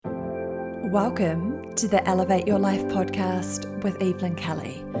Welcome to the Elevate Your Life podcast with Evelyn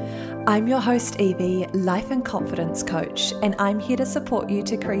Kelly. I'm your host, Evie, life and confidence coach, and I'm here to support you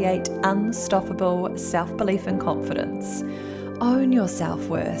to create unstoppable self-belief and confidence, own your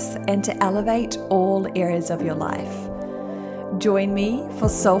self-worth, and to elevate all areas of your life. Join me for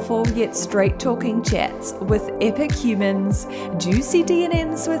soulful yet straight-talking chats with epic humans, juicy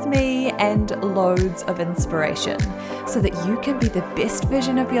DNMs with me, and loads of inspiration so that you can be the best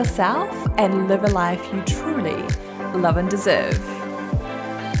version of yourself and live a life you truly love and deserve.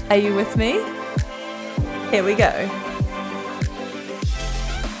 Are you with me? Here we go.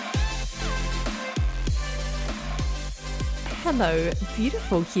 Hello,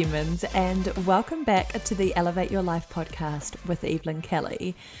 beautiful humans, and welcome back to the Elevate Your Life podcast with Evelyn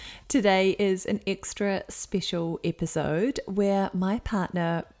Kelly. Today is an extra special episode where my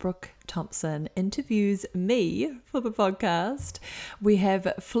partner, Brooke Thompson, interviews me for the podcast. We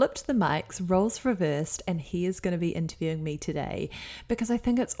have flipped the mics, roles reversed, and he is going to be interviewing me today because I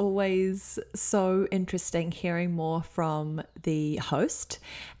think it's always so interesting hearing more from the host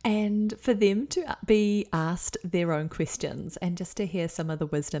and for them to be asked their own questions and just to hear some of the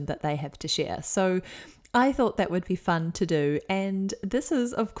wisdom that they have to share. So I thought that would be fun to do, and this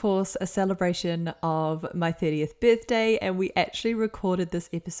is of course a celebration of my 30th birthday, and we actually recorded this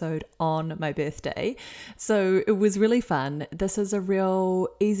episode on my birthday, so it was really fun. This is a real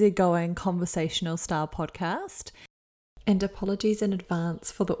easygoing conversational style podcast. And apologies in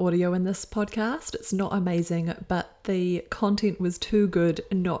advance for the audio in this podcast. It's not amazing, but the content was too good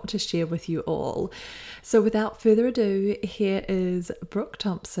not to share with you all. So without further ado, here is Brooke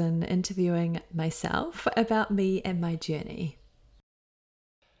Thompson interviewing myself about me and my journey.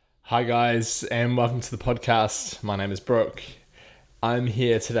 Hi guys, and welcome to the podcast. My name is Brooke. I'm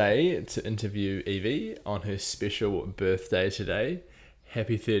here today to interview Evie on her special birthday today.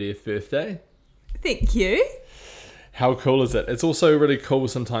 Happy 30th birthday. Thank you. How cool is it? It's also really cool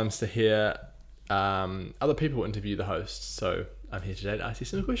sometimes to hear other people interview the host. So I'm here today to ask you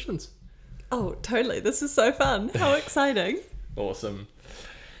some questions. Oh, totally. This is so fun. How exciting. Awesome.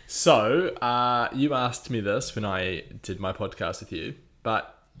 So you asked me this when I did my podcast with you,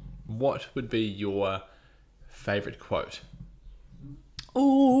 but what would be your favorite quote?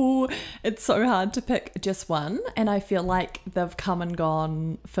 Oh, it's so hard to pick just one, and I feel like they've come and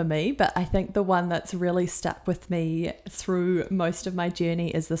gone for me, but I think the one that's really stuck with me through most of my journey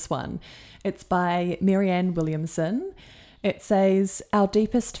is this one. It's by Marianne Williamson. It says, "Our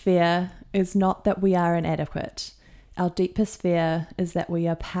deepest fear is not that we are inadequate. Our deepest fear is that we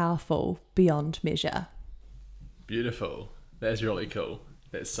are powerful beyond measure." Beautiful. That's really cool.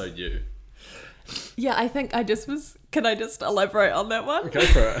 That's so you. Yeah, I think can I just elaborate on that one? Go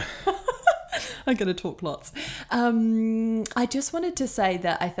for it. I'm going to talk lots. I just wanted to say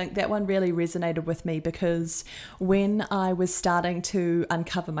that I think that one really resonated with me because when I was starting to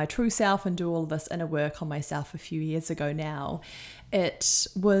uncover my true self and do all this inner work on myself a few years ago now, it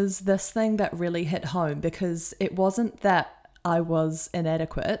was this thing that really hit home because it wasn't that I was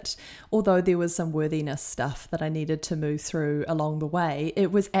inadequate, although there was some worthiness stuff that I needed to move through along the way.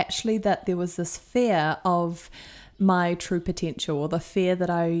 It was actually that there was this fear of my true potential, or the fear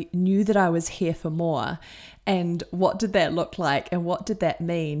that I knew that I was here for more. And what did that look like? And what did that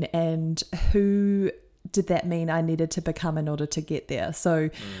mean? And who did that mean I needed to become in order to get there?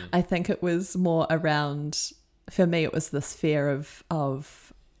 So I think it was more around, for me, it was this fear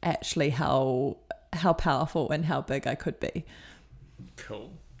of actually how powerful and how big I could be.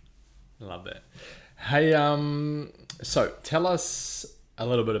 Cool. Love that. Hey, so tell us a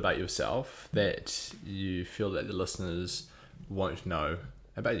little bit about yourself that you feel that the listeners won't know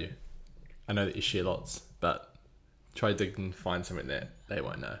about you. I know that you share lots, but try to dig and find something that they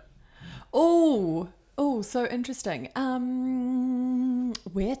won't know. Oh, so interesting.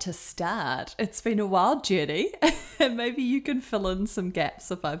 Where to start? It's been a wild journey, and maybe you can fill in some gaps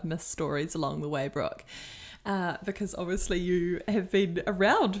if I've missed stories along the way, Brooke, because obviously you have been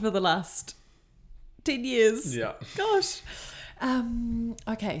around for the last 10 years. Yeah. Gosh.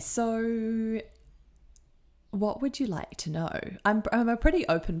 Okay, so what would you like to know? I'm a pretty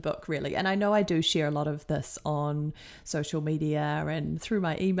open book, really, and I know I do share a lot of this on social media and through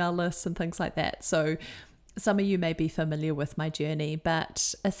my email lists and things like that. So some of you may be familiar with my journey,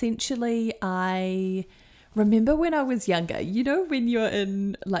 but essentially I remember when I was younger, you know, when you're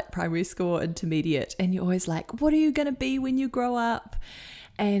in like primary school or intermediate and you're always like, what are you going to be when you grow up?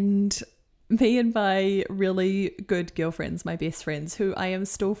 And me and my really good girlfriends, my best friends, who I am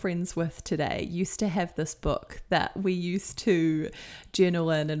still friends with today, used to have this book that we used to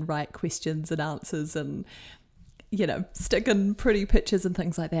journal in and write questions and answers. And sticking pretty pictures and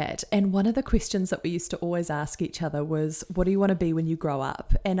things like that. And one of the questions that we used to always ask each other was, what do you want to be when you grow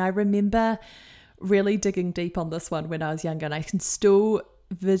up? And I remember really digging deep on this one when I was younger, and I can still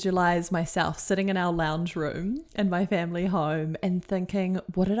visualize myself sitting in our lounge room in my family home and thinking,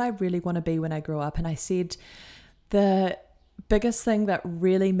 what did I really want to be when I grew up? And I said the biggest thing that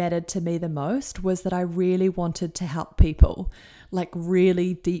really mattered to me the most was that I really wanted to help people, like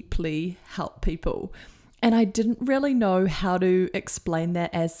really deeply help people. And I didn't really know how to explain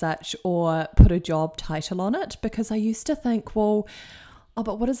that as such or put a job title on it, because I used to think, well,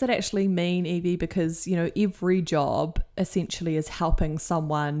 but what does that actually mean, Evie? Because, every job essentially is helping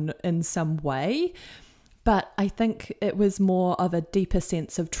someone in some way. But I think it was more of a deeper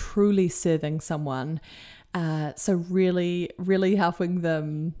sense of truly serving someone. So really, really helping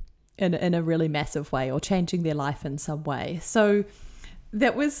them in a really massive way, or changing their life in some way. So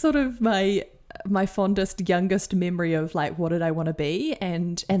that was sort of my fondest, youngest memory of like, what did I want to be?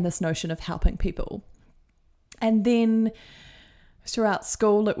 And this notion of helping people. And then throughout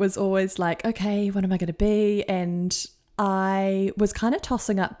school, it was always like, okay, what am I going to be? And I was kind of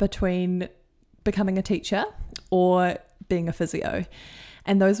tossing up between becoming a teacher or being a physio.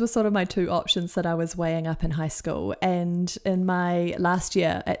 And those were sort of my two options that I was weighing up in high school. And in my last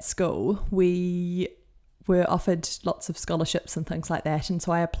year at school, we were offered lots of scholarships and things like that. And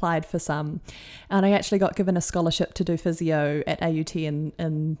so I applied for some. And I actually got given a scholarship to do physio at AUT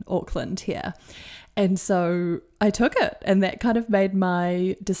in Auckland here. And so I took it, and that kind of made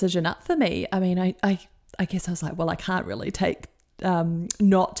my decision up for me. I mean, I guess I was like, well, I can't really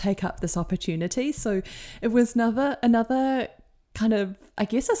not take up this opportunity. So it was another kind of, I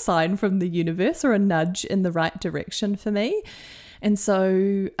guess, a sign from the universe or a nudge in the right direction for me. And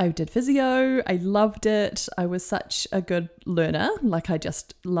so I did physio. I loved it. I was such a good learner. Like, I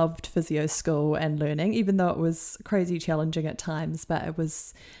just loved physio school and learning, even though it was crazy challenging at times, but it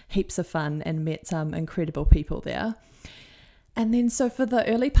was heaps of fun and met some incredible people there. And then so for the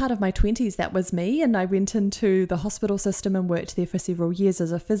early part of my 20s, that was me. And I went into the hospital system and worked there for several years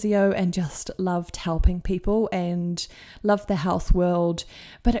as a physio, and just loved helping people and loved the health world.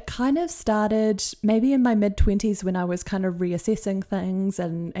 But it kind of started maybe in my mid-20s when I was kind of reassessing things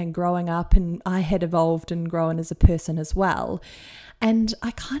and growing up, and I had evolved and grown as a person as well. And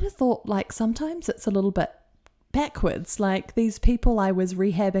I kind of thought, like, sometimes it's a little bit backwards. Like, these people I was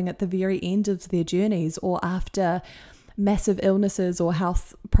rehabbing at the very end of their journeys, or after massive illnesses or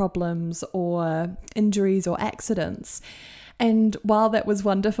health problems or injuries or accidents. And while that was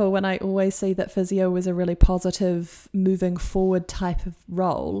wonderful, when I always see that physio was a really positive, moving forward type of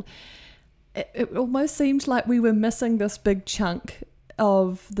role, it almost seemed like we were missing this big chunk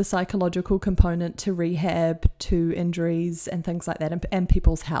of the psychological component to rehab, to injuries and things like that, and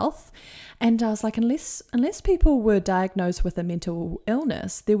people's health. And I was like, unless people were diagnosed with a mental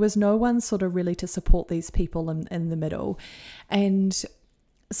illness, there was no one sort of really to support these people in the middle. And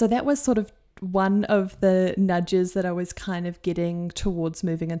so that was sort of one of the nudges that I was kind of getting towards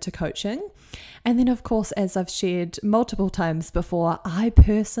moving into coaching. And then, of course, as I've shared multiple times before, I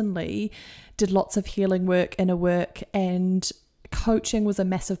personally did lots of healing work, inner work, and coaching was a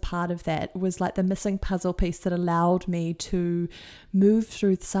massive part of that. It was like the missing puzzle piece that allowed me to move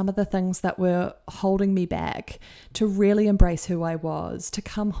through some of the things that were holding me back, to really embrace who I was, to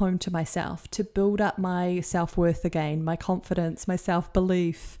come home to myself, to build up my self-worth again, my confidence, my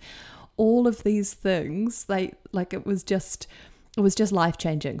self-belief, all of these things. It was just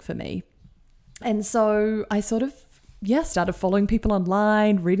life-changing for me. And so I sort of started following people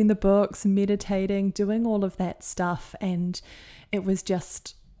online, reading the books, meditating, doing all of that stuff. And it was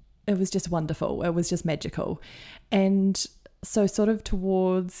just wonderful. It was just magical. And so sort of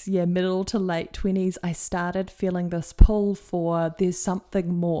towards, middle to late 20s, I started feeling this pull for there's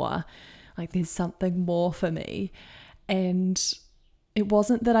something more for me. And it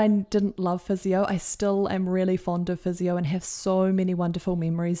wasn't that I didn't love physio. I still am really fond of physio and have so many wonderful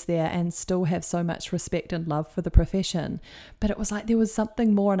memories there, and still have so much respect and love for the profession. But it was like there was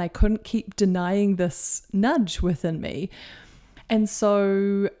something more, and I couldn't keep denying this nudge within me. And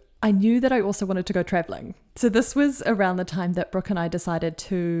so I knew that I also wanted to go traveling. So this was around the time that Brooke and I decided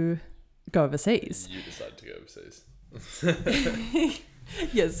to go overseas. You decided to go overseas.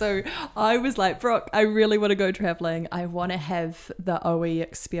 Yeah, so I was like, Brooke, I really want to go traveling. I want to have the OE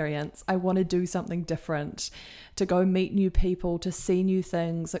experience. I want to do something different, to go meet new people, to see new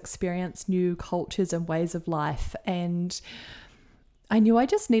things, experience new cultures and ways of life. And I knew I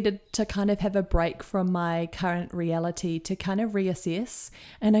just needed to kind of have a break from my current reality to kind of reassess.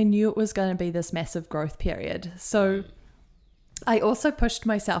 And I knew it was going to be this massive growth period. So I also pushed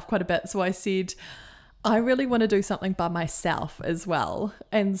myself quite a bit. So I said, I really want to do something by myself as well.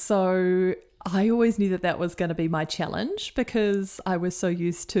 And so I always knew that that was going to be my challenge because I was so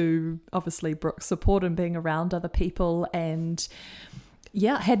used to obviously Brooke's support and being around other people, and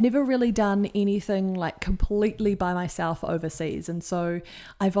had never really done anything like completely by myself overseas. And so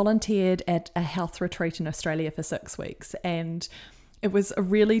I volunteered at a health retreat in Australia for 6 weeks, and it was a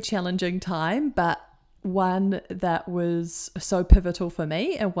really challenging time, but one that was so pivotal for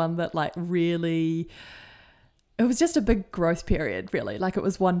me, and one that like really, it was just a big growth period, really. Like, it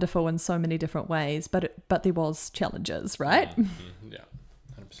was wonderful in so many different ways, but there was challenges, right? Yeah,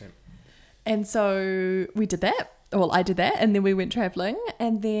 100%. And so we did that. Well, I did that, and then we went traveling,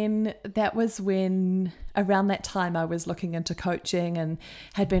 and then that was when, around that time, I was looking into coaching and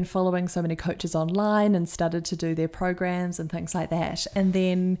had been following so many coaches online and started to do their programs and things like that. And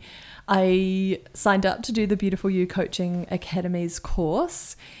then I signed up to do the Beautiful You Coaching Academy's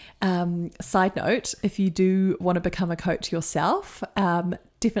course. Side note, if you do want to become a coach yourself,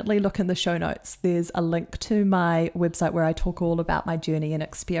 definitely look in the show notes. There's a link to my website where I talk all about my journey and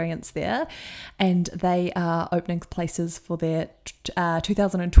experience there. And they are opening places for their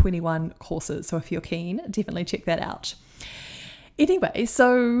 2021 courses. So if you're keen, definitely check that out. Anyway,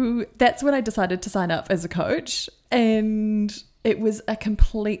 so that's when I decided to sign up as a coach. And it was a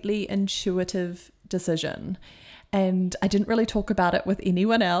completely intuitive decision. And I didn't really talk about it with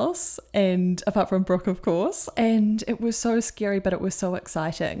anyone else, and apart from Brooke, of course. And it was so scary, but it was so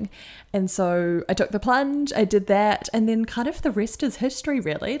exciting. And so I took the plunge, I did that, and then kind of the rest is history,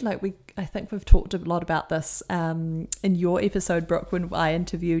 really. Like, I think we've talked a lot about this in your episode, Brooke, when I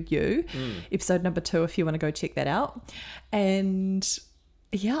interviewed you, episode number 2, if you want to go check that out. And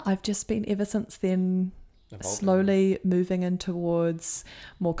yeah, I've just been ever since then slowly moving in towards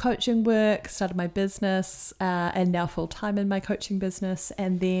more coaching work, started my business, and now full time in my coaching business,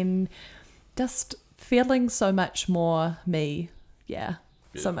 and then just feeling so much more me. Yeah,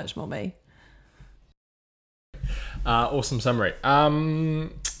 beautiful. So much more me. Awesome summary.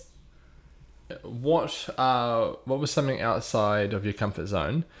 What was something outside of your comfort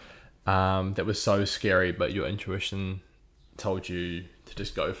zone that was so scary, but your intuition told you to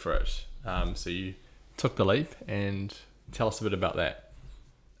just go for it? So you took the leap, and tell us a bit about that.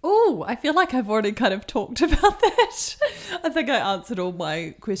 Oh, I feel like I've already kind of talked about that. I think I answered all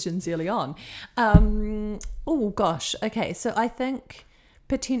my questions early on. Oh gosh. Okay. So I think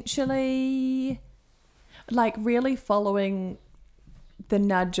potentially like really following the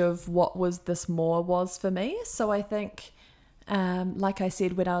nudge of what was this more was for me. So I think, like I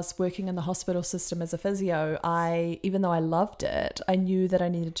said, when I was working in the hospital system as a physio, even though I loved it, I knew that I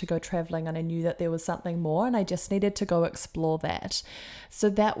needed to go traveling, and I knew that there was something more, and I just needed to go explore that. So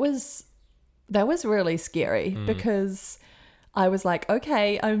that was really scary because I was like,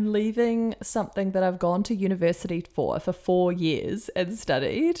 okay, I'm leaving something that I've gone to university for 4 years and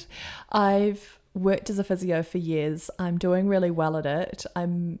studied. I've worked as a physio for years. I'm doing really well at it.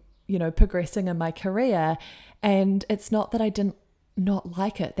 I'm, progressing in my career. And it's not that I didn't not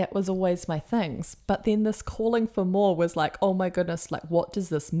like it. That was always my things. But then this calling for more was like, oh my goodness, like, what does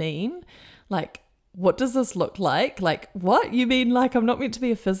this mean? Like, what does this look like? Like, what? You mean like I'm not meant to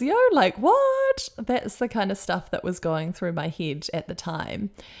be a physio? Like, what? That's the kind of stuff that was going through my head at the time.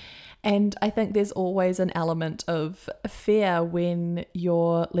 And I think there's always an element of fear when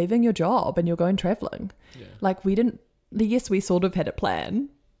you're leaving your job and you're going traveling. Yeah. Like, yes, we sort of had a plan,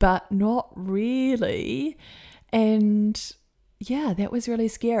 but not really. And yeah, that was really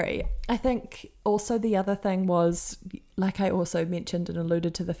scary. I think also the other thing was, like I also mentioned and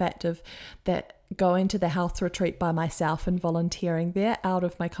alluded to the fact of that going to the health retreat by myself and volunteering there out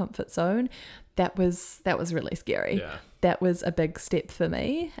of my comfort zone, that was really scary. Yeah. That was a big step for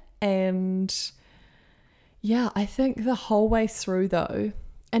me. And yeah, I think the whole way through though,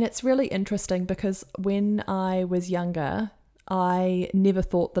 and it's really interesting because when I was younger, I never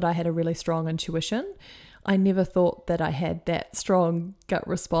thought that I had a really strong intuition. I never thought that I had that strong gut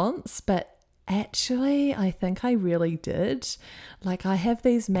response, but actually I think I really did. Like, I have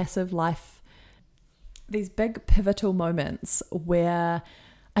these massive these big pivotal moments where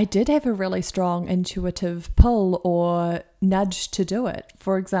I did have a really strong intuitive pull or nudge to do it.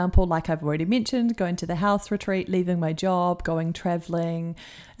 For example, like I've already mentioned, going to the health retreat, leaving my job, going traveling,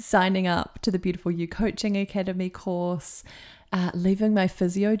 signing up to the Beautiful You Coaching Academy course, leaving my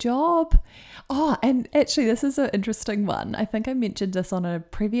physio job. Oh, and actually this is an interesting one. I think I mentioned this on a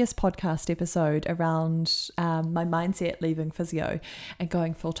previous podcast episode around my mindset leaving physio and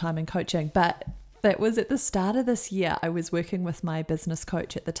going full-time in coaching. But That was at the start of this year. I was working with my business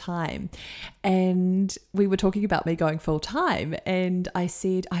coach at the time, and we were talking about me going full time. And I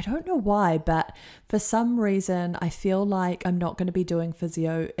said, I don't know why, but for some reason, I feel like I'm not going to be doing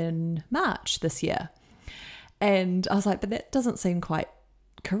physio in March this year. And I was like, but that doesn't seem quite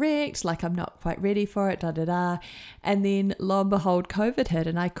correct. Like, I'm not quite ready for it, And then lo and behold, COVID hit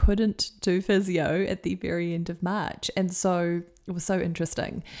and I couldn't do physio at the very end of March. And so it was so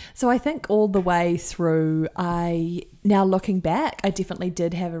interesting. So I think all the way through, now looking back, I definitely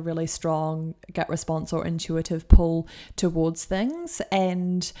did have a really strong gut response or intuitive pull towards things.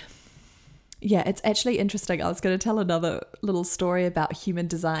 And yeah, it's actually interesting. I was going to tell another little story about human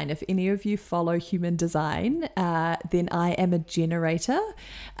design. If any of you follow human design, then I am a generator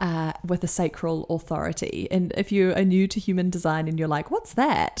with a sacral authority. And if you are new to human design and you're like, what's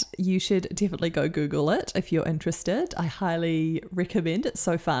that? You should definitely go Google it if you're interested. I highly recommend. It's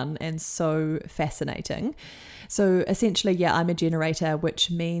so fun and so fascinating. So essentially, yeah, I'm a generator,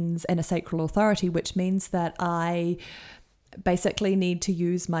 and a sacral authority, which means that I basically need to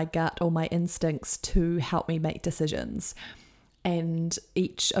use my gut or my instincts to help me make decisions. And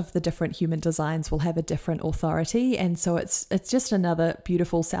each of the different human designs will have a different authority. And so it's just another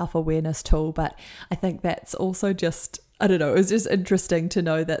beautiful self-awareness tool. But I think that's also just, I don't know, it was just interesting to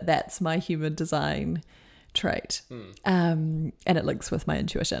know that that's my human design trait. And it links with my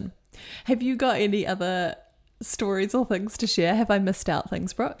intuition. Have you got any other stories or things to share? Have I missed out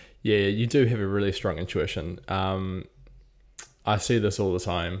things, Brooke? Yeah, you do have a really strong intuition. I see this all the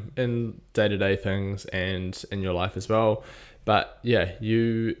time in day-to-day things and in your life as well. But yeah,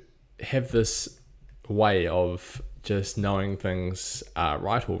 you have this way of just knowing things are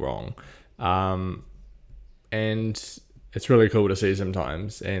right or wrong. And it's really cool to see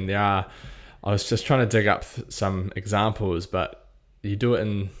sometimes. And I was just trying to dig up some examples, but you do it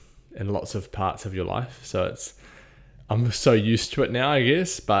in lots of parts of your life. So I'm so used to it now, I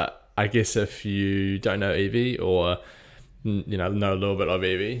guess. But I guess if you don't know Evie or know a little bit of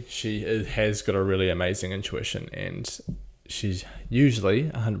Evie, she has got a really amazing intuition, and she's usually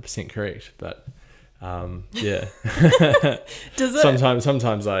 100% correct. But yeah, Does it?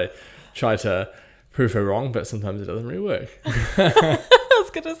 Sometimes I try to prove her wrong, but sometimes it doesn't really work. I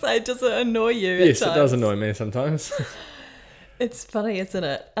was gonna say, does it annoy you? Yes, it does annoy me sometimes. It's funny, isn't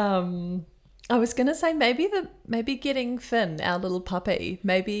it? I was gonna say maybe getting Finn, our little puppy,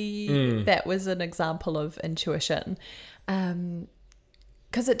 maybe that was an example of intuition.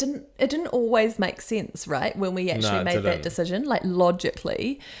 Because it didn't always make sense, right, when we actually made that decision, like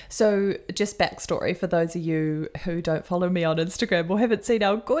logically. So just backstory for those of you who don't follow me on Instagram or haven't seen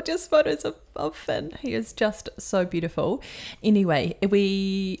our gorgeous photos of Finn. He is just so beautiful. Anyway,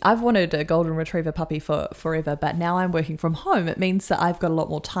 I've wanted a golden retriever puppy for forever, but now I'm working from home. It means that I've got a lot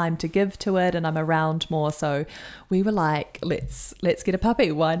more time to give to it and I'm around more. So we were like, let's get a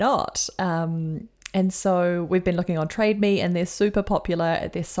puppy. Why not? And so we've been looking on Trade Me, and they're super popular.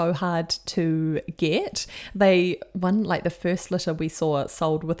 They're so hard to get. The first litter we saw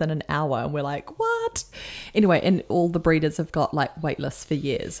sold within an hour, and we're like, what? Anyway, and all the breeders have got like wait lists for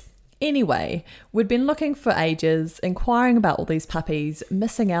years. Anyway, we'd been looking for ages, inquiring about all these puppies,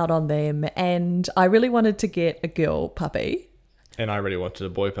 missing out on them, and I really wanted to get a girl puppy. And I really wanted a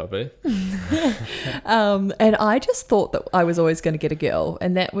boy puppy. And I just thought that I was always going to get a girl,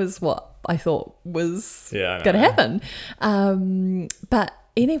 and that was what I thought was going to happen. But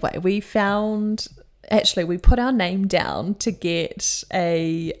anyway, we put our name down to get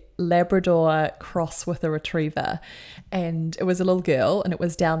a Labrador cross with a retriever, and it was a little girl, and it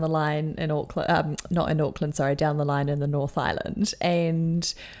was down the line in Auckland, down the line in the North Island.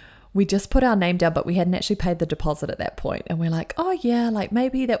 And we just put our name down, but we hadn't actually paid the deposit at that point. And we're like, oh yeah, like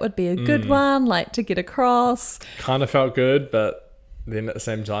maybe that would be a good one, like to get across. Kind of felt good, but then at the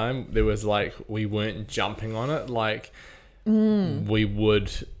same time, there was like, we weren't jumping on it like we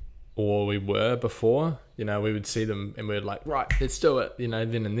would or we were before. We would see them and we'd like, right, let's do it, then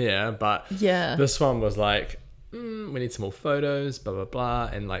and there. But yeah, this one was like, we need some more photos, blah, blah, blah.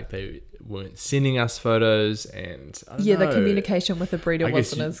 And like they weren't sending us photos, and I don't know. The communication with the breeder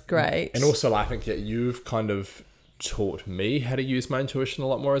wasn't as great. And also I think that you've kind of taught me how to use my intuition a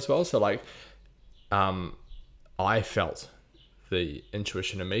lot more as well. So like, I felt the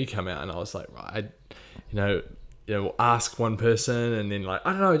intuition in me come out, and I was like, right, ask one person, and then like,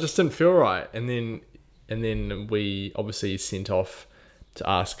 I don't know, it just didn't feel right. And then we obviously sent off to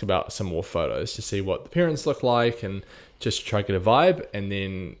ask about some more photos to see what the parents look like and just try to get a vibe. And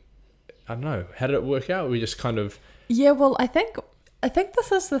then, I don't know, how did it work out? We just kind of... Yeah, well, I think I think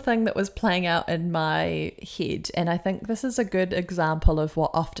this is the thing that was playing out in my head, and I think this is a good example of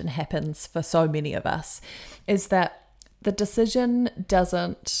what often happens for so many of us, is that the decision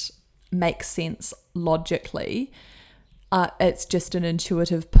doesn't make sense logically. It's just an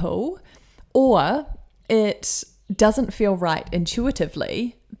intuitive pull, or it doesn't feel right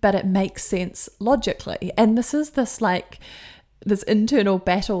intuitively, but it makes sense logically. And this is this internal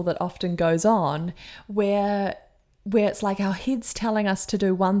battle that often goes on where it's like our head's telling us to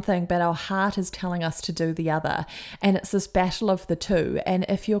do one thing, but our heart is telling us to do the other. And it's this battle of the two. And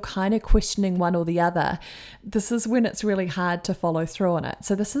if you're kind of questioning one or the other, this is when it's really hard to follow through on it.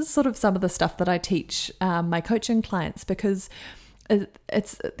 So this is sort of some of the stuff that I teach my coaching clients, because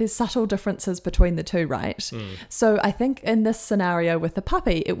there's subtle differences between the two, right? So I think in this scenario with the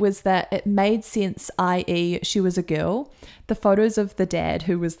puppy, it was that it made sense, i.e. she was a girl. The photos of the dad,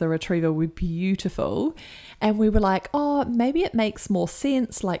 who was the retriever, were beautiful. And we were like, oh, maybe it makes more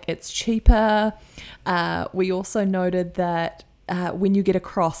sense, like it's cheaper. We also noted that when you get a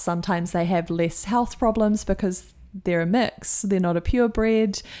cross, sometimes they have less health problems because they're a mix, they're not a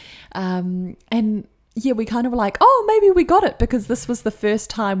purebred. And yeah, we kind of were like, oh, maybe we got it because this was the first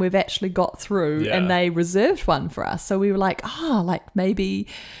time we've actually got through and they reserved one for us. So we were like, maybe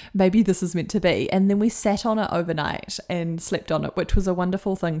this is meant to be. And then we sat on it overnight and slept on it, which was a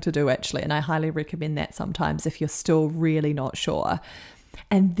wonderful thing to do actually. And I highly recommend that sometimes if you're still really not sure.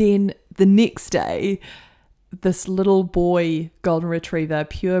 And then the next day, this little boy golden retriever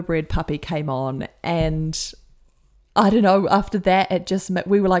purebred puppy came on, and I don't know, after that,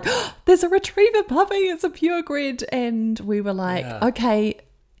 we were like, oh, there's a retriever puppy, it's a purebred. And we were like, okay,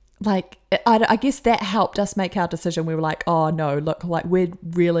 like, I guess that helped us make our decision. We were like, oh no, look, like we're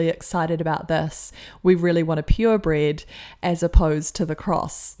really excited about this. We really want a purebred as opposed to the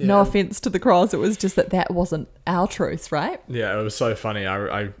cross. Yeah. No offense to the cross. It was just that wasn't our truth, right? Yeah, it was so funny.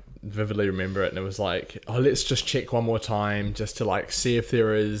 I vividly remember it, and it was like, oh, let's just check one more time just to like see if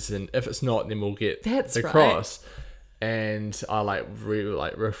there is, and if it's not, then we'll get the cross. And I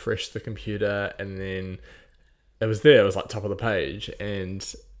refreshed the computer, and then it was there. It was like top of the page,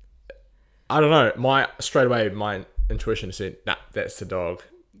 and I don't know. My intuition said, "Nah, that's the dog.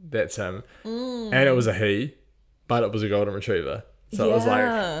 That's him." And it was a he, but it was a golden retriever. So it was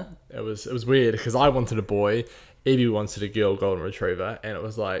like it was weird because I wanted a boy, Evie wanted a girl golden retriever, and it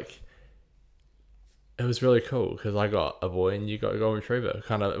was like. It was really cool because I got a boy and you got a golden retriever.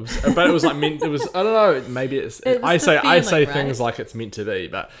 Kind of, but it was like meant. It was, I don't know. Maybe it's. I say right? Things like it's meant to be,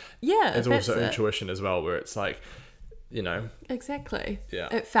 but it's also intuition as well, where it's like, you know. Exactly. Yeah.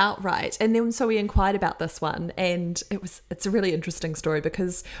 It felt right, and then so we inquired about this one, and it's a really interesting story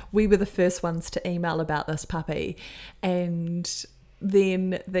because we were the first ones to email about this puppy, and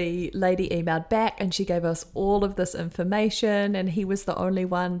then the lady emailed back and she gave us all of this information, and he was the only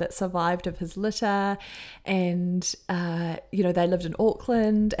one that survived of his litter, and they lived in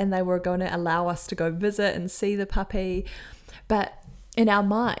Auckland and they were going to allow us to go visit and see the puppy. But in our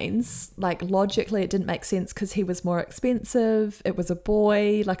minds, like logically it didn't make sense because he was more expensive, it was a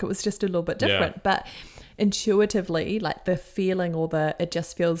boy, like it was just a little bit different. But intuitively, like the feeling it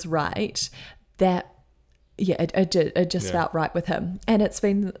just feels right, that it just felt right with him. And it's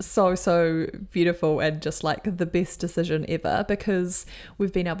been so beautiful and just like the best decision ever because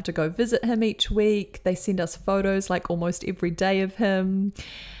we've been able to go visit him each week. They send us photos like almost every day of him,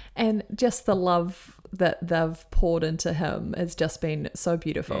 and just the love that they've poured into him has just been so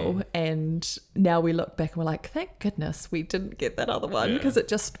beautiful. And now we look back and we're like, thank goodness we didn't get that other one because it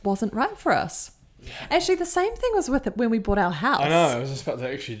just wasn't right for us. Actually, the same thing was with it when we bought our house. I know, I was just about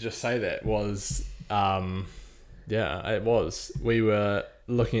to actually just say that was... it was. We were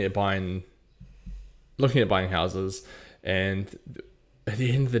looking at buying houses, and at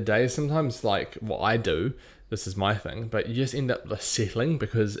the end of the day, sometimes like what I do, this is my thing, but you just end up settling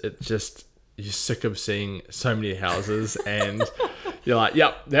because you're sick of seeing so many houses, and you're like,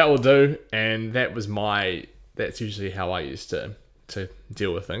 yep, that will do. And that's usually how I used to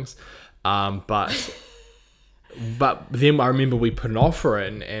deal with things. But then I remember we put an offer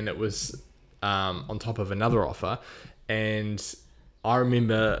in, and it was on top of another offer, and I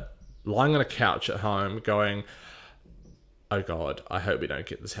remember lying on a couch at home going, oh God, I hope we don't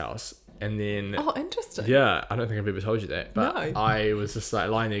get this house. And then interesting. Yeah, I don't think I've ever told you that, but no. I was just like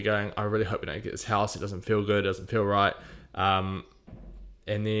lying there going, I really hope we don't get this house. It doesn't feel good, it doesn't feel right. And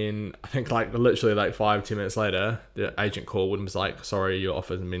then I think like literally like 5-10 minutes later, the agent called and was like, sorry, your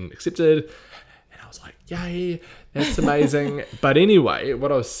offer hasn't been accepted. And I was like, yay, that's amazing. But anyway,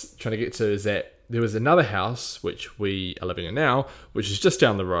 what I was trying to get to is that there was another house, which we are living in now, which is just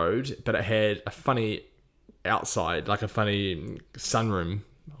down the road, but it had a funny outside, like a funny sunroom,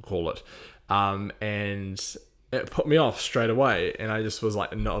 I'll call it. And it put me off straight away. And I just was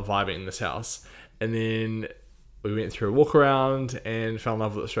like not vibing in this house. And then we went through a walk around and fell in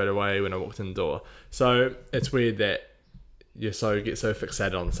love with it straight away when I walked in the door. So it's weird that you get so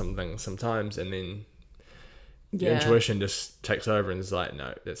fixated on something sometimes, and then your intuition just takes over and is like,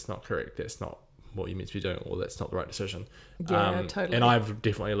 no, that's not correct. That's not what you're meant to be doing, or that's not the right decision. Yeah, totally. And I've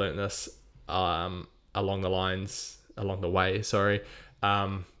definitely learned this along the way,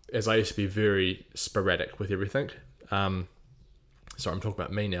 as I used to be very sporadic with everything. Sorry, I'm talking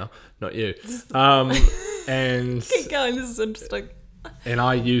about me now, not you. And keep going, this is interesting. And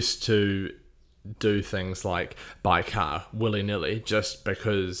I used to do things like buy a car willy-nilly just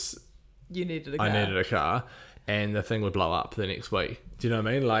because you needed a car. I needed a car, and the thing would blow up the next week. Do you know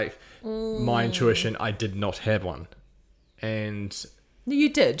what I mean? Like, my intuition, I did not have one. And you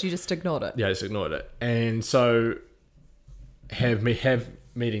did, you just ignored it. Yeah, I just ignored it. And so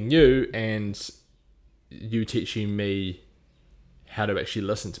meeting you and you teaching me how to actually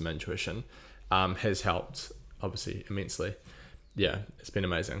listen to my intuition has helped, obviously, immensely. Yeah, it's been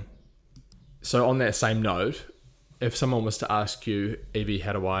amazing. So on that same note, if someone was to ask you, Evie,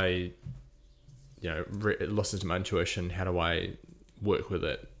 how do I, listen to my intuition? How do I work with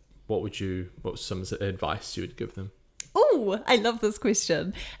it? What's some advice you would give them? Oh, I love this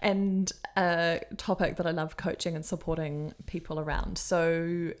question, and a topic that I love coaching and supporting people around.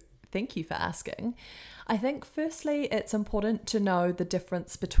 So thank you for asking. I think firstly, it's important to know the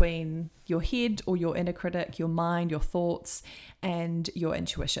difference between your head or your inner critic, your mind, your thoughts, and your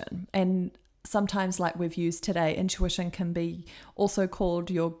intuition. And sometimes, like we've used today, intuition can be also called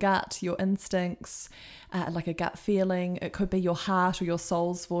your gut, your instincts, like a gut feeling. It could be your heart or your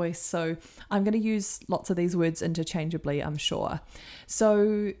soul's voice. So I'm going to use lots of these words interchangeably, I'm sure.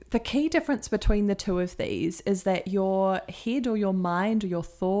 So the key difference between the two of these is that your head or your mind or your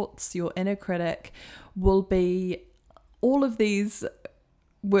thoughts, your inner critic, will be all of these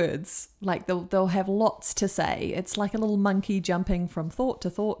words. Like they'll have lots to say. It's like a little monkey jumping from thought to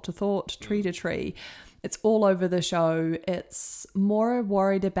thought to thought, tree to tree. It's all over the show. It's more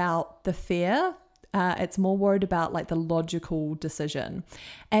worried about the fear. It's more worried about like the logical decision.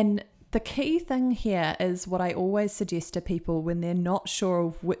 And the key thing here is what I always suggest to people when they're not sure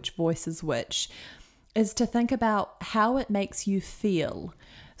of which voice is which, is to think about how it makes you feel.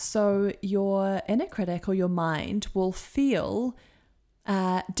 So your inner critic or your mind will feel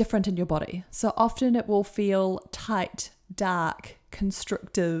different in your body. So often it will feel tight, dark,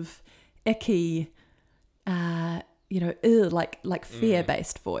 constrictive, icky, like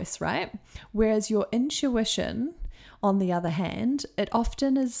fear-based voice, right? Whereas your intuition, on the other hand, it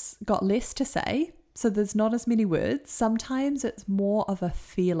often has got less to say. So there's not as many words. Sometimes it's more of a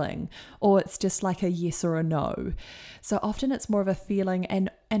feeling, or it's just like a yes or a no. So often it's more of a feeling, and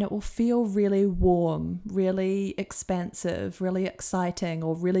it will feel really warm, really expansive, really exciting,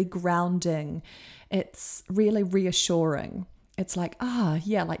 or really grounding. It's really reassuring. It's like,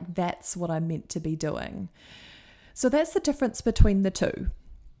 like that's what I'm meant to be doing. So that's the difference between the two.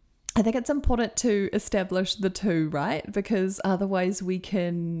 I think it's important to establish the two, right? Because otherwise we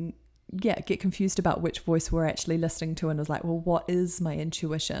can get confused about which voice we're actually listening to, and is like, well, what is my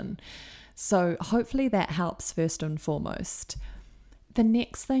intuition? So hopefully that helps first and foremost. The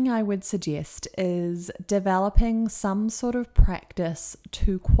next thing I would suggest is developing some sort of practice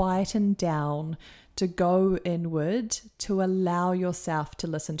to quieten down, to go inward, to allow yourself to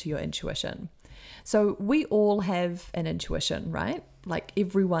listen to your intuition. So we all have an intuition, right? Like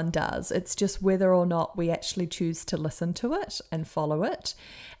everyone does. It's just whether or not we actually choose to listen to it and follow it,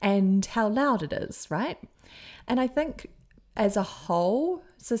 and how loud it is, right? And I think as a whole,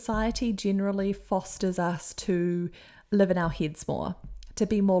 society generally fosters us to live in our heads more, to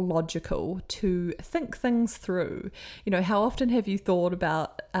be more logical, to think things through. How often have you thought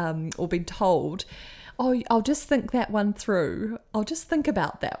about or been told, oh, I'll just think that one through. I'll just think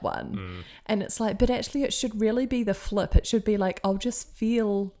about that one. And it's like, but actually it should really be the flip. It should be like, I'll just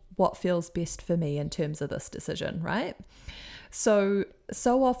feel what feels best for me in terms of this decision, right? So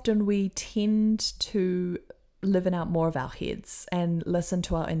often we tend to live in more of our heads and listen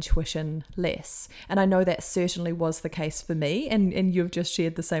to our intuition less. And I know that certainly was the case for me, and you've just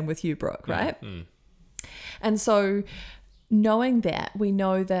shared the same with you, Brooke, right? And so knowing that, we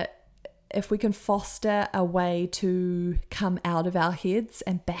know that if we can foster a way to come out of our heads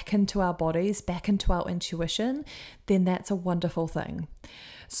and back into our bodies, back into our intuition, then that's a wonderful thing.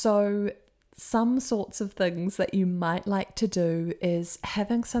 So some sorts of things that you might like to do is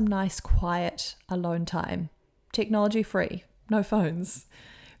having some nice quiet alone time, technology free, no phones.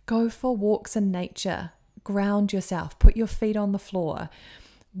 Go for walks in nature. ground yourself, put your feet on the floor,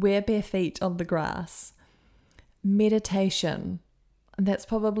 wear bare feet on the grass. Meditation. And that's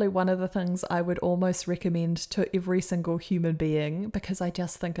probably one of the things I would almost recommend to every single human being, because I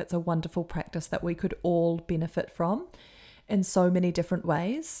just think it's a wonderful practice that we could all benefit from in so many different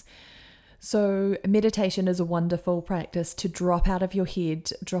ways. So meditation is a wonderful practice to drop out of your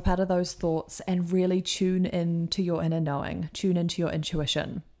head, drop out of those thoughts, and really tune into your inner knowing, tune into your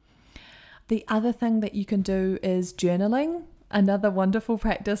intuition. The other thing that you can do is journaling. Another wonderful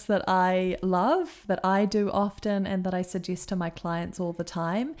practice that I love, that I do often, and that I suggest to my clients all the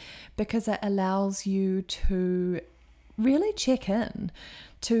time, because it allows you to really check in,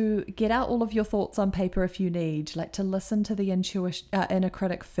 to get out all of your thoughts on paper if you need, like to listen to the inner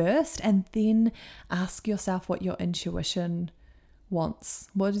critic first, and then ask yourself what your intuition wants.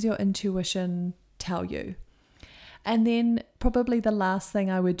 What does your intuition tell you? And then probably the last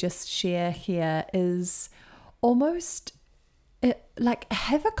thing I would just share here is almost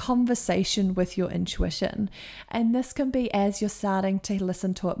have a conversation with your intuition. And this can be as you're starting to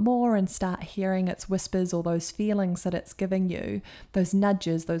listen to it more and start hearing its whispers or those feelings that it's giving you, those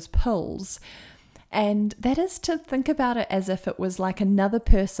nudges, those pulls. And that is to think about it as if it was like another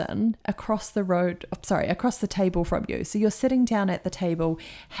person across the table from you. So you're sitting down at the table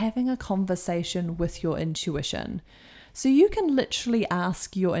having a conversation with your intuition. So you can literally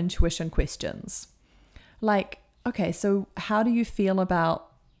ask your intuition questions like, okay, so how do you feel about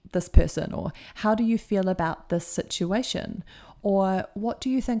this person? Or how do you feel about this situation? Or what do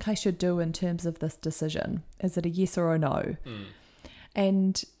you think I should do in terms of this decision? Is it a yes or a no?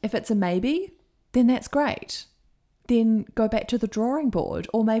 And if it's a maybe, then that's great. Then go back to the drawing board.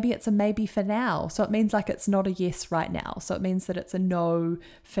 Or maybe it's a maybe for now. So it means like it's not a yes right now. So it means that it's a no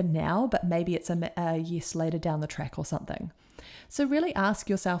for now, but maybe it's a yes later down the track or something. So really ask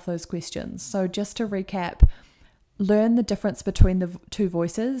yourself those questions. So just to recap, learn the difference between the two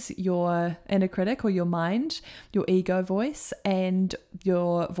voices, your inner critic or your mind, your ego voice, and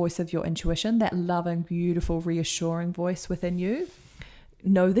your voice of your intuition, that loving, beautiful, reassuring voice within you.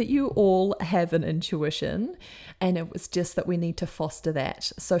 Know that you all have an intuition, and it was just that we need to foster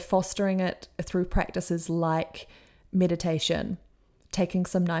that. So fostering it through practices like meditation, taking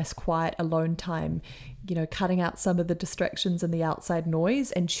some nice quiet alone time, cutting out some of the distractions and the outside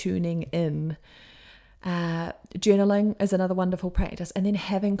noise and tuning in. Journaling is another wonderful practice, and then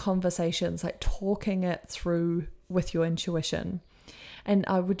having conversations, like talking it through with your intuition. And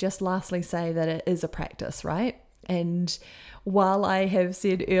I would just lastly say that it is a practice, right? And while I have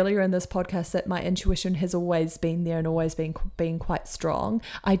said earlier in this podcast that my intuition has always been there and always been quite strong,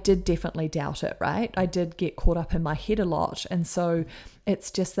 I did definitely doubt it, right? I did get caught up in my head a lot. And so it's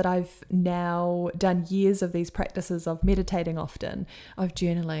just that I've now done years of these practices of meditating often, of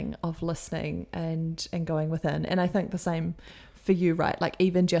journaling, of listening and going within. And I think the same for you, right? Like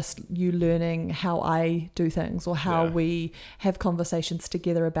even just you learning how I do things, or how we have conversations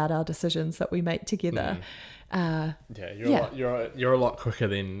together about our decisions that we make together. You're a lot quicker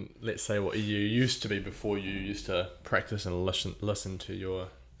than, let's say, what you used to be before you used to practice and listen to your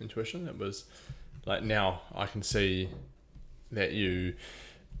intuition. It was like, now I can see that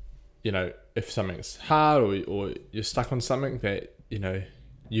if something's hard or you're stuck on something, that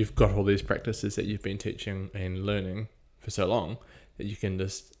you've got all these practices that you've been teaching and learning for so long that you can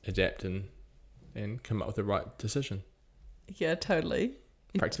just adapt and come up with the right decision. Yeah, totally.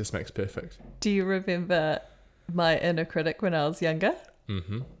 Practice makes perfect. Do you remember my inner critic when I was younger?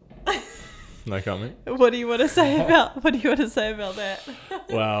 Mm-hmm. No comment. What do you want to say about that?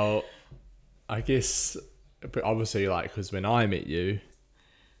 Well, I guess obviously, because when I met you,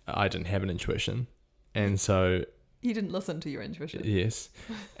 I didn't have an intuition, and so you didn't listen to your intuition. Yes,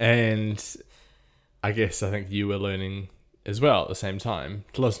 and I think you were learning as well at the same time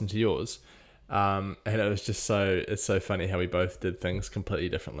to listen to yours, and it was just it's so funny how we both did things completely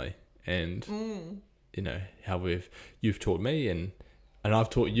differently, and how you've taught me and I've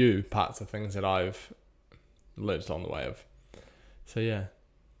taught you parts of things that I've learned along the way of. So yeah,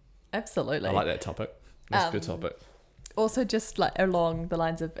 absolutely, I like that topic. That's a good topic. Also, just like along the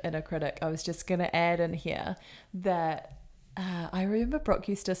lines of inner critic, I was just going to add in here that I remember Brooke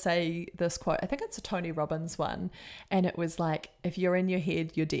used to say this quote. I think it's a Tony Robbins one, and it was like, "If you're in your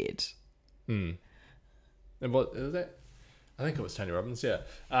head, you're dead." And what is that? I think it was Tony Robbins. Yeah.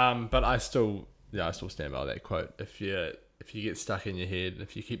 But I still stand by that quote. If you get stuck in your head,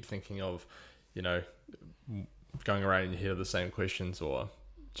 if you keep thinking of, going around in your head with the same questions or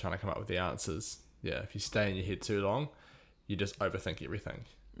trying to come up with the answers, if you stay in your head too long, you just overthink everything.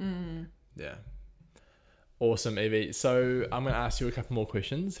 Yeah. Awesome, Evie. So I'm going to ask you a couple more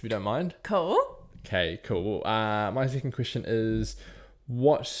questions, if you don't mind. Cool. Okay, cool. My second question is,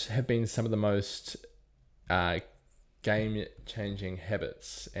 what have been some of the most game-changing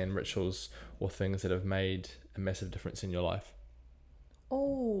habits and rituals or things that have made a massive difference in your life?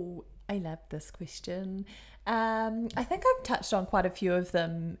 Oh, I love this question. I think I've touched on quite a few of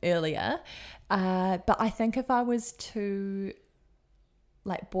them earlier, but I think if I was to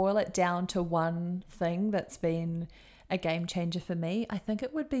boil it down to one thing that's been a game changer for me, I think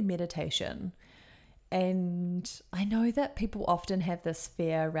it would be meditation. And I know that people often have this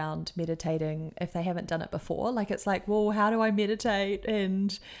fear around meditating if they haven't done it before. It's like, well, how do I meditate?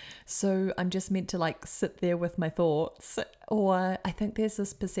 And so I'm just meant to sit there with my thoughts. Or I think there's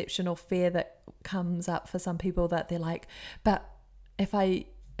this perception or fear that comes up for some people that they're like, but if I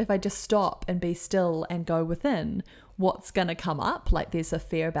just stop and be still and go within, what's going to come up? There's a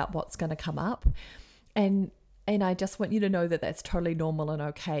fear about what's going to come up. And I just want you to know that that's totally normal and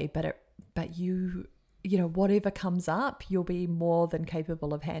okay, but you whatever comes up, you'll be more than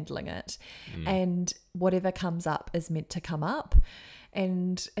capable of handling it. And whatever comes up is meant to come up.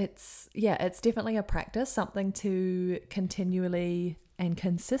 And it's definitely a practice, something to continually and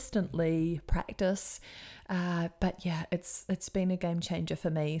consistently practice. But yeah, it's been a game changer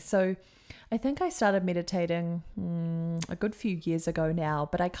for me. So I think I started meditating a good few years ago now,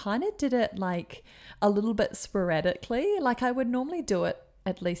 but I kind of did it a little bit sporadically. I would normally do it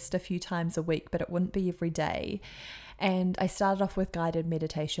at least a few times a week, but it wouldn't be every day. And I started off with guided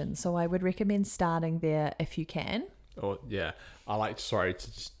meditation. So I would recommend starting there if you can. Oh, yeah. Sorry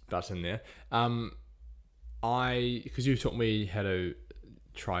to just butt in there. Because you taught me how to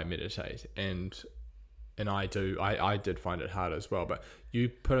try meditate, and I did find it hard as well, but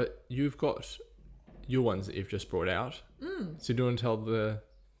you've got your ones that you've just brought out. So do you want to tell the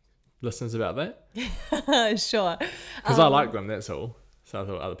listeners about that? Sure. Because I like them, that's all. So I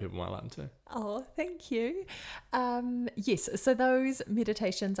thought other people might like them too. Oh, thank you. Yes, so those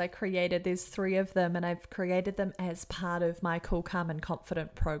meditations I created, there's 3 of them, and I've created them as part of my Cool, Calm and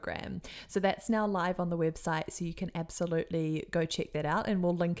Confident program. So that's now live on the website, so you can absolutely go check that out, and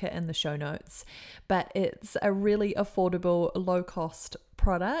we'll link it in the show notes. But it's a really affordable, low-cost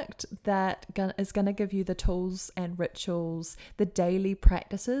product that is going to give you the tools and rituals, the daily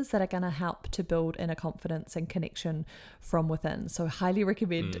practices that are going to help to build inner confidence and connection from within. So highly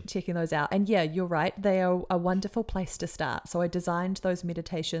recommend checking those out. And yeah, you're right, they are a wonderful place to start. So I designed those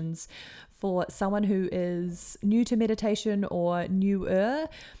meditations for someone who is new to meditation or newer.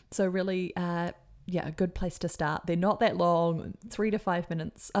 So really, a good place to start. They're not that long, 3 to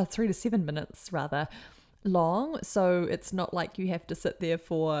 7 minutes rather long, so it's not like you have to sit there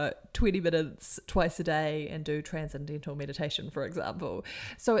for 20 minutes twice a day and do transcendental meditation, for example.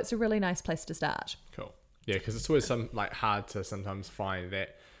 So it's a really nice place to start. Cool. Yeah, because it's always hard to sometimes find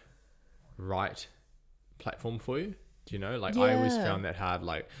that right platform for you. Do you know? I always found that hard,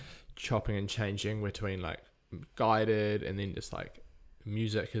 chopping and changing between guided and then just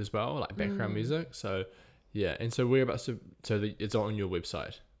music as well, background music. So yeah, and so whereabouts? It's on your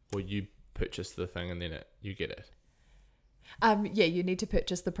website, or you purchase the thing and then you get it? You need to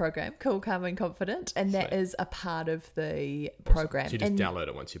purchase the program, Cool, Calm and Confident, and that is a part of the program. So you just download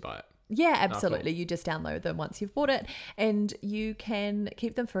it once you buy it? Yeah, absolutely. You just download them once you've bought it, and you can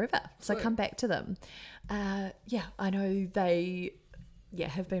keep them forever. So come back to them. I know they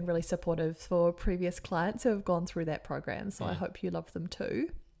have been really supportive for previous clients who have gone through that program. So I hope you love them too.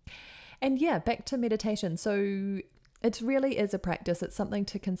 And back to meditation. So it really is a practice. It's something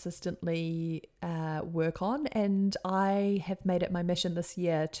to consistently work on. And I have made it my mission this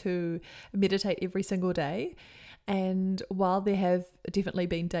year to meditate every single day. And while there have definitely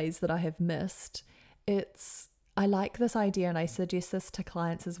been days that I have missed, I like this idea, and I suggest this to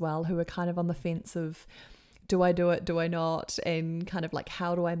clients as well who are kind of on the fence of, do I do it? Do I not? And kind of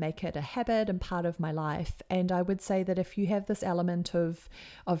how do I make it a habit and part of my life? And I would say that if you have this element of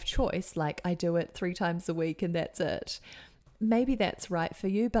choice, I do it 3 times a week and that's it, maybe that's right for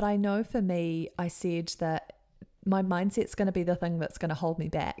you. But I know for me, I said that my mindset's going to be the thing that's going to hold me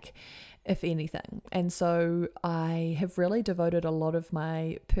back, if anything. And so I have really devoted a lot of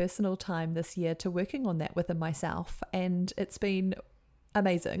my personal time this year to working on that within myself. And it's been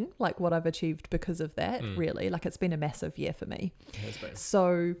amazing, what I've achieved because of that, really. It's been a massive year for me.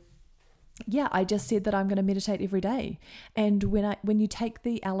 So I just said that I'm going to meditate every day. And when you take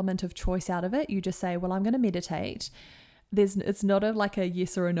the element of choice out of it, you just say, well, I'm going to meditate. it's not like a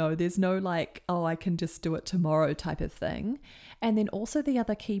yes or a no. There's no like, oh, I can just do it tomorrow type of thing. And then also the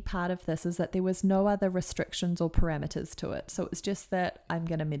other key part of this is that there was no other restrictions or parameters to it. So it's just that I'm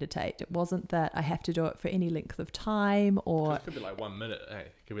going to meditate. It wasn't that I have to do it for any length of time or... It could be like 1 minute. Hey,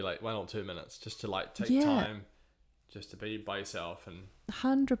 it could be like 1 or 2 minutes just to like take Yeah. time just to be by yourself. And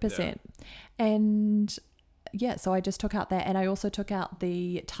 100%. And yeah, so I just took out that, and I also took out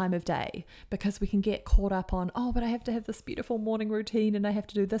the time of day, because we can get caught up on, oh, but I have to have this beautiful morning routine and I have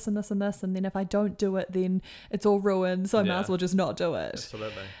to do this and this and this, and then if I don't do it, then it's all ruined, so I might as well just not do it.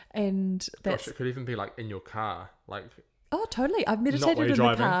 Absolutely. And that's... Gosh, it could even be like in your car, like... Oh, totally. I've meditated in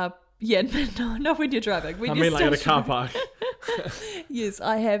the car. Yeah, no, not when you're driving. When I mean like at a car park. Yes,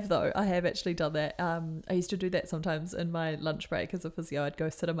 I have though. I have actually done that. I used to do that sometimes in my lunch break as a physio. I'd go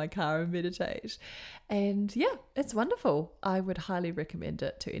sit in my car and meditate. And yeah, it's wonderful. I would highly recommend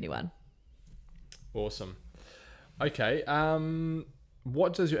it to anyone. Awesome. Okay.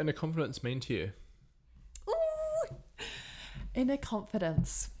 What does your inner confidence mean to you? Ooh, inner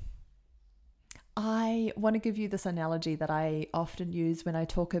confidence. I want to give you this analogy that I often use when I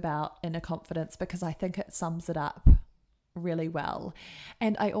talk about inner confidence, because I think it sums it up really well.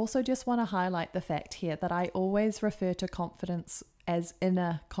 And I also just want to highlight the fact here that I always refer to confidence as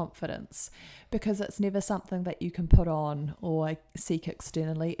inner confidence, because it's never something that you can put on or seek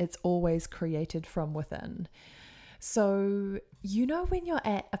externally. It's always created from within. So, you know, when you're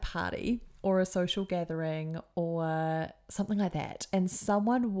at a party or a social gathering or something like that, and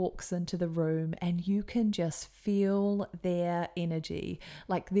someone walks into the room and you can just feel their energy,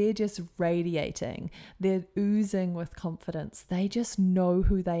 like they're just radiating, they're oozing with confidence, they just know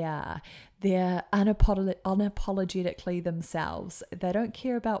who they are, they're unapologetically themselves, they don't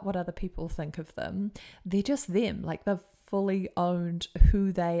care about what other people think of them, they're just them, like they've fully owned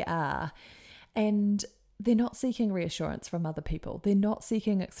who they are. And they're not seeking reassurance from other people. They're not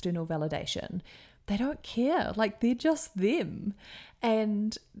seeking external validation. They don't care. Like, they're just them.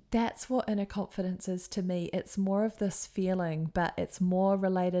 And that's what inner confidence is to me. It's more of this feeling, but it's more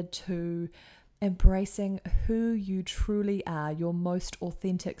related to embracing who you truly are, your most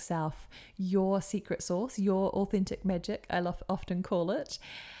authentic self, your secret sauce, your authentic magic, I often call it.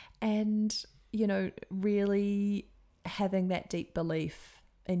 And, you know, really having that deep belief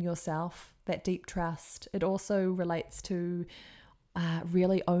in yourself, that deep trust. It also relates to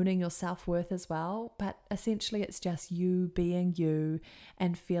really owning your self-worth as well. But essentially it's just you being you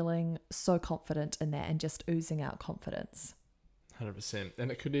and feeling so confident in that and just oozing out confidence. 100%.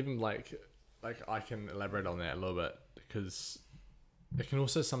 And it could even like I can elaborate on that a little bit, because it can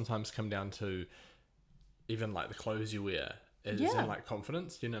also sometimes come down to even like the clothes you wear. Is in like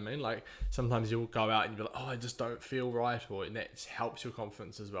confidence, you know what I mean? Like sometimes you'll go out and you'll be like, oh, I just don't feel right, and that helps your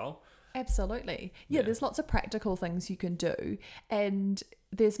confidence as well. Absolutely. Yeah, there's lots of practical things you can do, and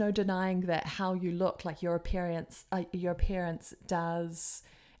there's no denying that how you look, like your appearance does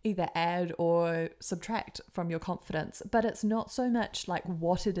either add or subtract from your confidence. But it's not so much like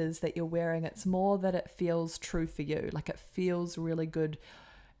what it is that you're wearing, it's more that it feels true for you, like it feels really good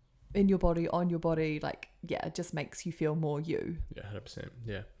in your body, on your body, like, yeah, it just makes you feel more you. Yeah, 100%.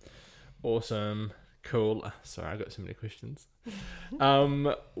 Yeah. Awesome. Cool. Sorry, I got so many questions.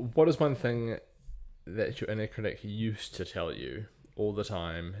 What is one thing that your inner critic used to tell you all the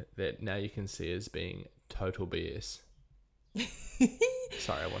time that now you can see as being total BS?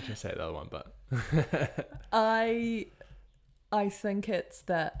 Sorry, I want to say the other one, but I think it's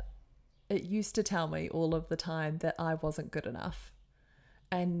that it used to tell me all of the time that I wasn't good enough.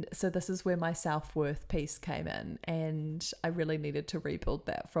 And so this is where my self-worth piece came in, and I really needed to rebuild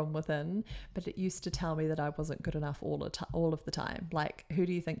that from within. But it used to tell me that I wasn't good enough all of the time. Like, who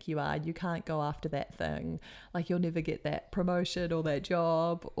do you think you are? You can't go after that thing. Like, you'll never get that promotion or that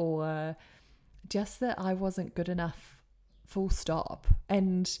job, or just that I wasn't good enough, full stop.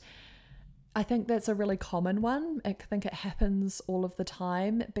 And I think that's a really common one. I think it happens all of the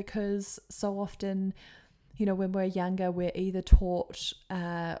time, because so often, you know, when we're younger, we're either taught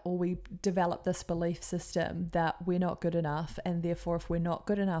or we develop this belief system that we're not good enough, and therefore if we're not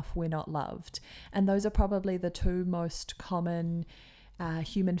good enough, we're not loved. And those are probably the two most common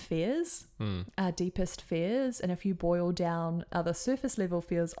human fears, our deepest fears. And if you boil down other surface level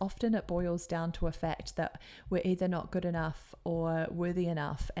fears, often it boils down to a fact that we're either not good enough or worthy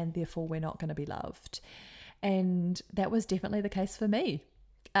enough, and therefore we're not going to be loved. And that was definitely the case for me.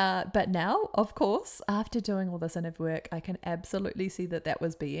 But now, of course, after doing all this inner work, I can absolutely see that that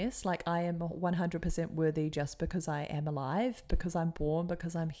was BS. Like, I am 100% worthy just because I am alive, because I'm born,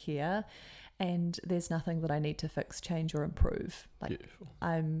 because I'm here. And there's nothing that I need to fix, change, or improve. Like, beautiful.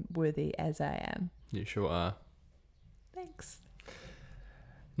 I'm worthy as I am. You sure are. Thanks.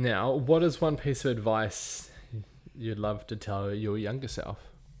 Now, what is one piece of advice you'd love to tell your younger self?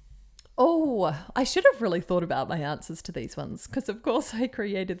 Oh, I should have really thought about my answers to these ones because, of course, I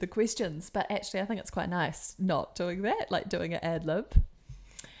created the questions. But actually, I think it's quite nice not doing that, like doing an ad lib.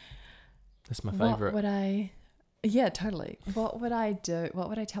 That's my favourite. What would I... Yeah, totally. What would I do? What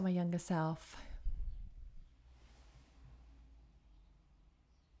would I tell my younger self?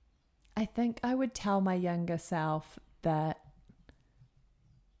 I think I would tell my younger self that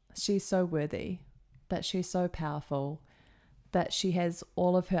she's so worthy, that she's so powerful, that she has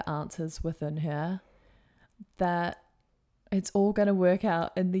all of her answers within her, that it's all going to work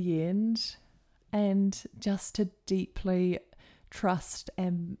out in the end, and just to deeply trust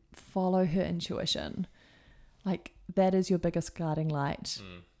and follow her intuition. Like, that is your biggest guiding light.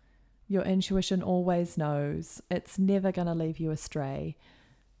 Your intuition always knows. It's never going to leave you astray.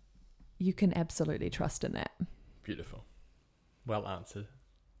 You can absolutely trust in that. Beautiful. Well answered.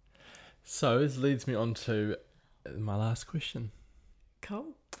 So this leads me on to my last question.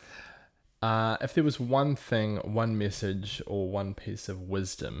 Cool. If there was one thing, one message, or one piece of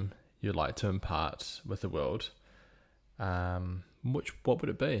wisdom you'd like to impart with the world, what would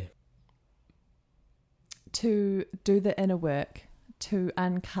it be? To do the inner work, to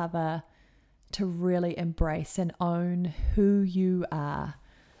uncover, to really embrace and own who you are,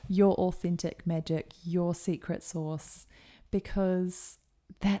 your authentic magic, your secret sauce, because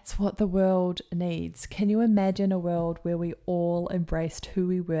that's what the world needs. Can you imagine a world where we all embraced who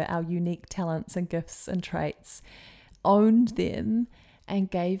we were, our unique talents and gifts and traits, owned them, and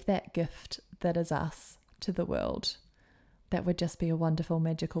gave that gift that is us to the world? That would just be a wonderful,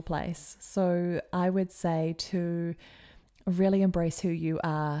 magical place. So I would say to really embrace who you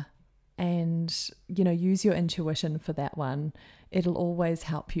are and, use your intuition for that one. It'll always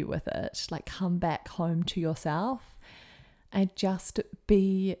help you with it. Like, come back home to yourself and just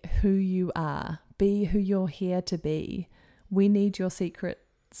be who you are. Be who you're here to be. We need your secret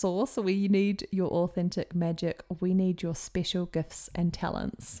sauce. We need your authentic magic. We need your special gifts and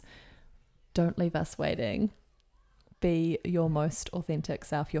talents. Don't leave us waiting. Be your most authentic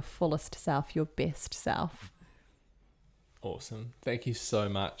self, your fullest self, your best self. Awesome. Thank you so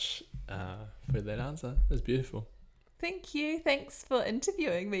much for that answer. That's beautiful. Thank you. Thanks for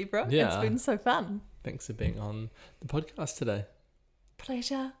interviewing me, Brooke. Yeah. It's been so fun. Thanks for being on the podcast today.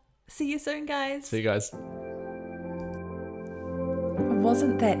 Pleasure. See you soon, guys. See you guys.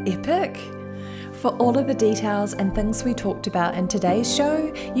 Wasn't that epic? For all of the details and things we talked about in today's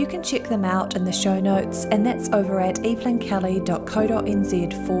show, you can check them out in the show notes, and that's over at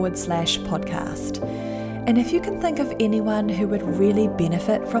evelynkelly.co.nz/podcast. And if you can think of anyone who would really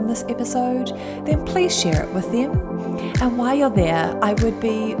benefit from this episode, then please share it with them. And while you're there, I would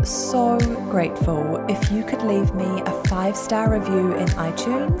be so grateful if you could leave me a 5-star review in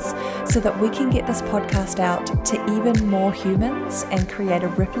iTunes so that we can get this podcast out to even more humans and create a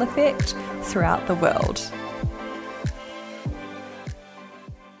ripple effect throughout the world.